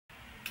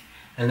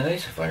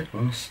Halløjsa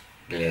folkens,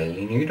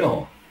 glædelig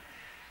nytår.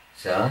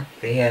 Så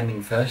det her er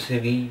min første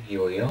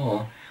video i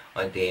år,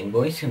 og det er en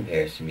voice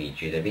comparison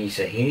video, der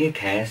viser hele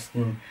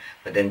casten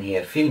for den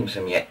her film,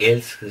 som jeg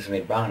elskede som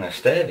et barn og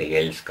stadigvæk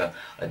elsker,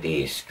 og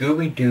det er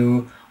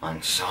Scooby-Doo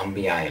on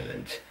Zombie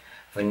Island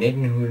fra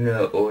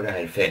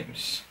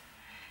 1998.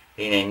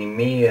 Det er en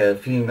animeret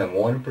film af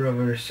Warner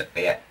Brothers, og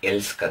jeg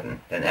elsker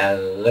den. Den er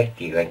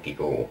rigtig, rigtig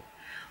god.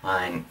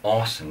 Og en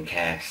awesome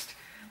cast.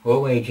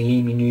 Håber I kan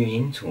lide min nye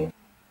intro.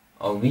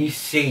 Og vi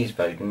ses,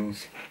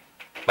 folkens.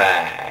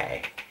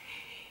 Bye.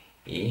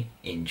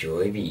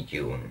 Enjoy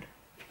videoen.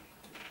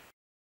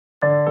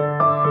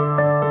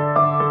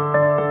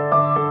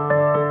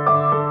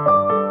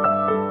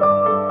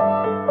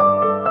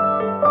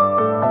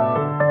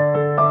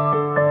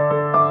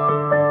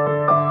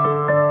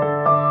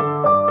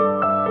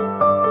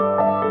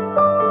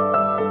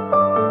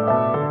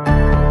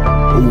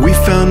 We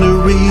found a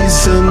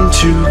reason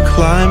to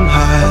climb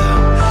high,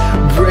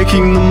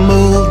 breaking the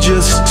mold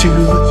just to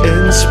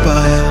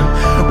inspire.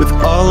 With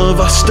all of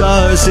our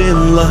stars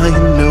in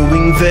line,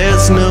 knowing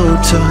there's no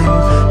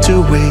time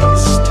to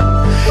waste.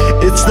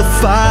 It's the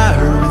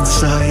fire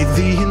inside,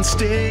 the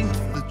instinct,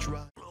 the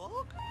drive.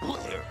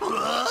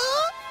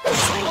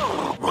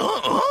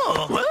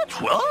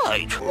 That's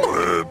right.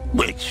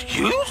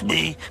 Excuse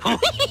me.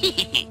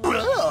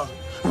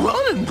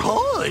 Running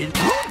boy,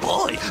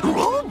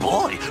 roll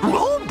boy.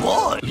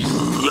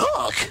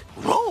 Yuck!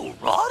 Roll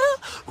water,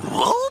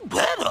 roll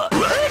better.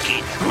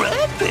 Ragged,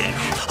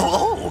 redfish.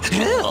 Oh,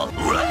 yeah,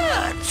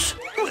 rats.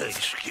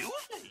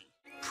 Excuse me.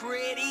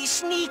 Pretty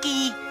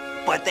sneaky,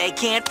 but they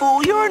can't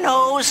fool your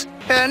nose.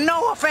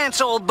 No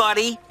offense, old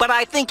buddy, but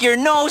I think your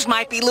nose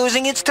might be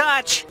losing its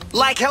touch.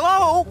 Like,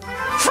 hello?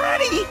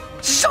 Freddy!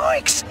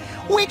 Zoinks!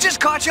 We just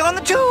caught you on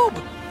the tube.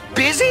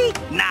 Busy?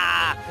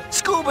 Nah.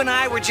 Scoob and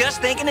I were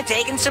just thinking of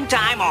taking some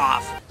time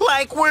off.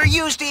 Like we're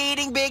used to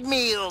eating big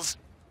meals.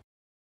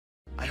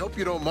 I hope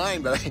you don't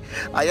mind, but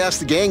I asked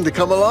the gang to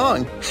come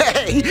along.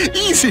 Hey,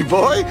 easy,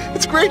 boy.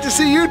 It's great to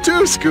see you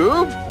too,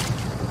 Scoob.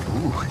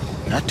 Ooh,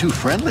 not too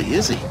friendly,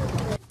 is he?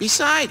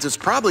 Besides, it's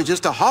probably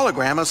just a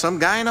hologram of some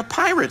guy in a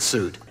pirate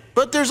suit.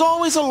 But there's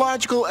always a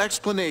logical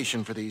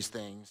explanation for these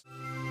things.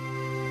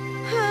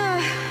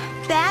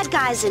 Bad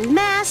guys in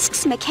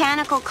masks,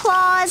 mechanical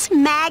claws,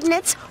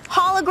 magnets,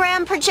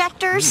 hologram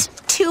projectors.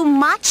 Too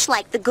much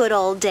like the good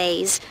old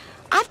days.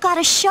 I've got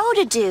a show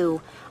to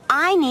do.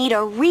 I need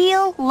a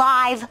real,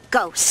 live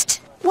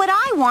ghost. What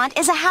I want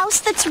is a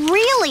house that's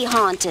really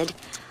haunted.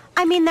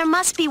 I mean, there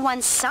must be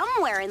one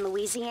somewhere in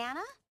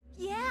Louisiana.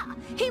 Yeah,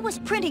 he was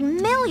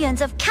printing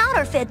millions of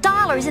counterfeit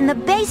dollars in the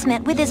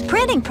basement with his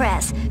printing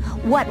press.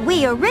 What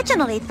we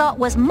originally thought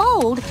was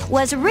mold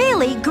was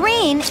really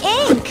green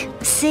ink.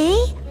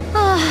 See?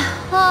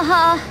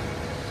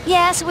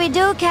 Yes, we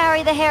do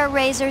carry the Hair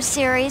Razors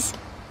series.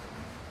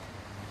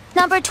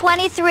 Number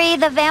 23,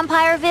 the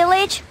Vampire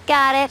Village?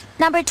 Got it.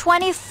 Number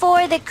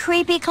 24, the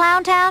Creepy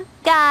Clown Town?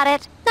 Got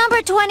it.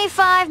 Number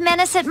 25,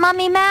 Menace at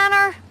Mummy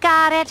Manor?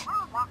 Got it.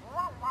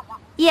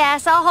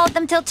 Yes, I'll hold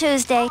them till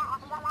Tuesday.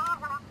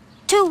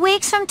 2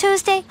 weeks from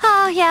Tuesday?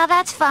 Oh, yeah,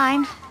 that's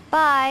fine.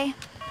 Bye.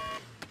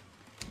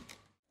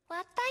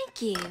 Well,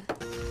 thank you.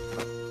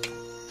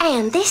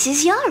 And this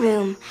is your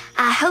room.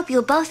 I hope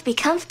you'll both be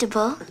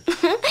comfortable.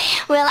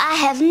 Well, I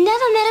have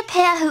never met a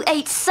pair who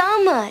ate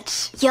so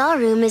much. Your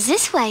room is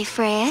this way,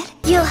 Fred.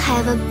 You'll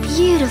have a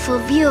beautiful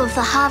view of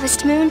the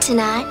harvest moon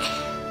tonight.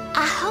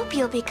 I hope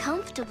you'll be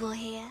comfortable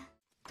here.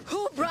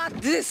 Who brought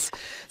this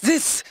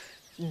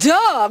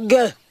dog?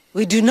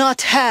 We do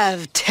not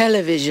have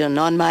television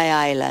on my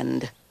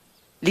island.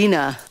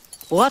 Lena,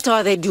 what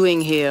are they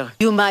doing here?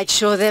 You might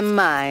show them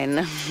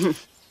mine.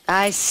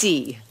 I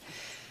see.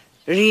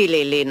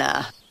 Really,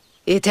 Lena.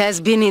 It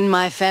has been in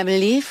my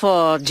family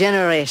for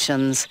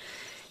generations.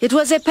 It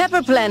was a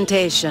pepper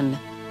plantation.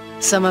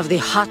 Some of the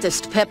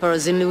hottest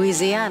peppers in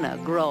Louisiana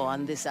grow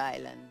on this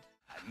island.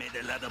 I made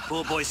a lot of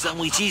poor boy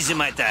sandwiches in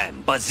my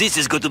time, but this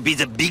is going to be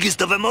the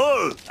biggest of them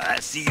all. I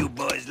see you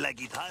boys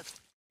like it hot.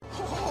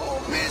 Oh,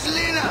 Miss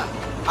Lena,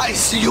 I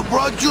see you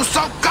brought you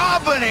some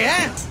company,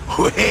 eh?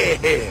 Well,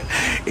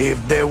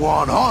 if they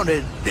want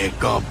haunted, they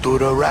come to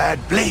the right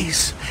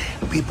place.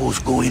 Peoples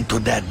go into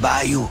that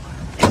bayou,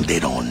 and they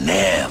don't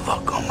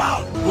never come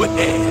out. Well,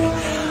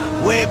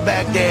 way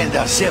back there in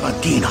the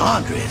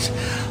 1700s,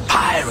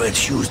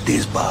 pirates used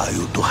this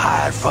bayou to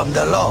hide from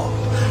the law.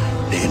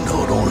 They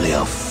know only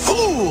a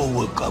fool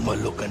will come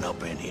a-looking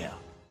up in here.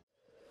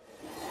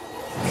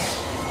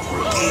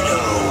 Get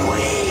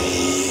away!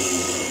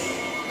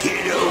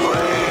 Get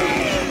away!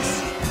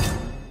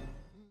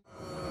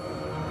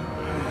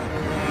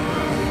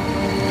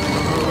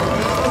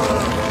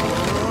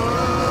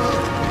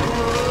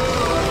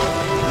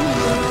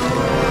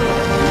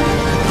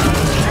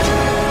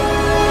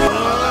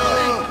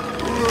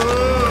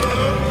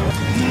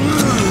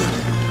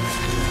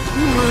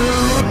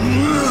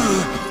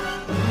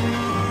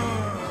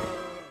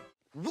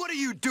 What are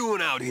you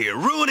doing out here?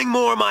 Ruining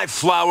more of my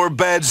flower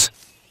beds?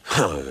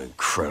 Oh,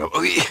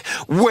 incredible.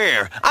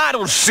 Where? I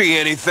don't see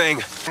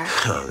anything.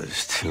 Oh,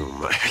 there's too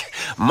much.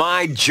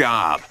 My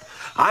job.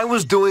 I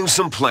was doing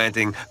some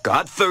planting,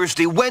 got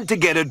thirsty, went to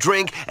get a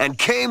drink, and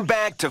came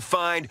back to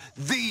find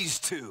these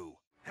two.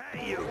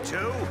 Hey, you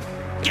two!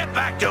 Get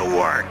back to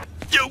work!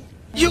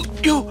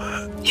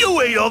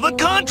 You ate all the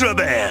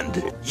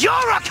contraband!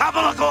 You're a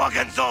couple of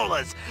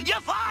gorgonzolas! You're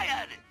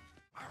fired!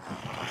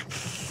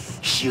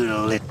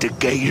 Should've let the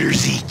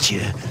gators eat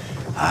you.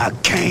 I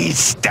can't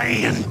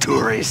stand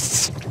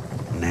tourists.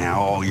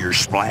 Now all your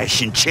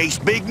splash and chase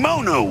Big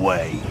Mono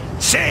away.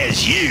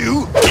 Says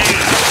you!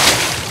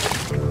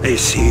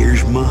 This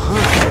here's my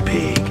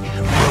hunting pig,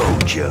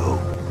 Rojo.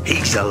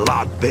 He's a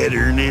lot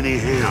better than any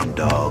hound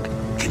dog.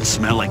 Can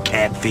smell a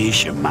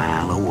catfish a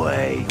mile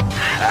away.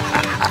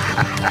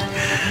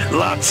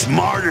 Lot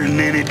smarter than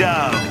any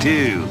dog,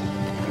 too.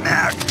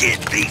 Now get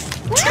these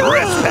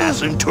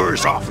trespassing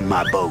tourists off of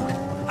my boat.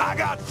 I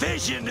got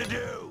fishing to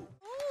do.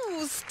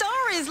 Ooh,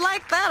 stories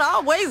like that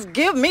always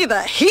give me the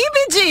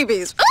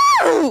heebie-jeebies.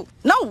 Ooh!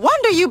 No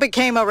wonder you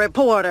became a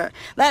reporter.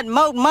 That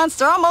moat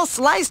monster almost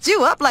sliced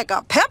you up like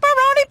a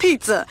pepperoni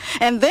pizza.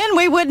 And then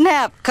we wouldn't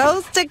have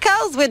Coast to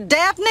Coast with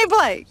Daphne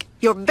Blake.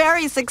 Your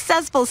very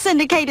successful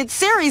syndicated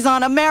series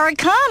on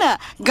Americana,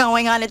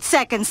 going on its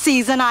second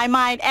season, I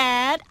might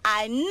add.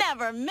 I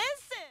never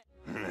miss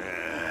it.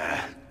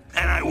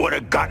 And I would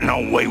have gotten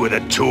away with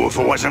it, too, if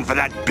it wasn't for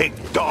that big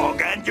dog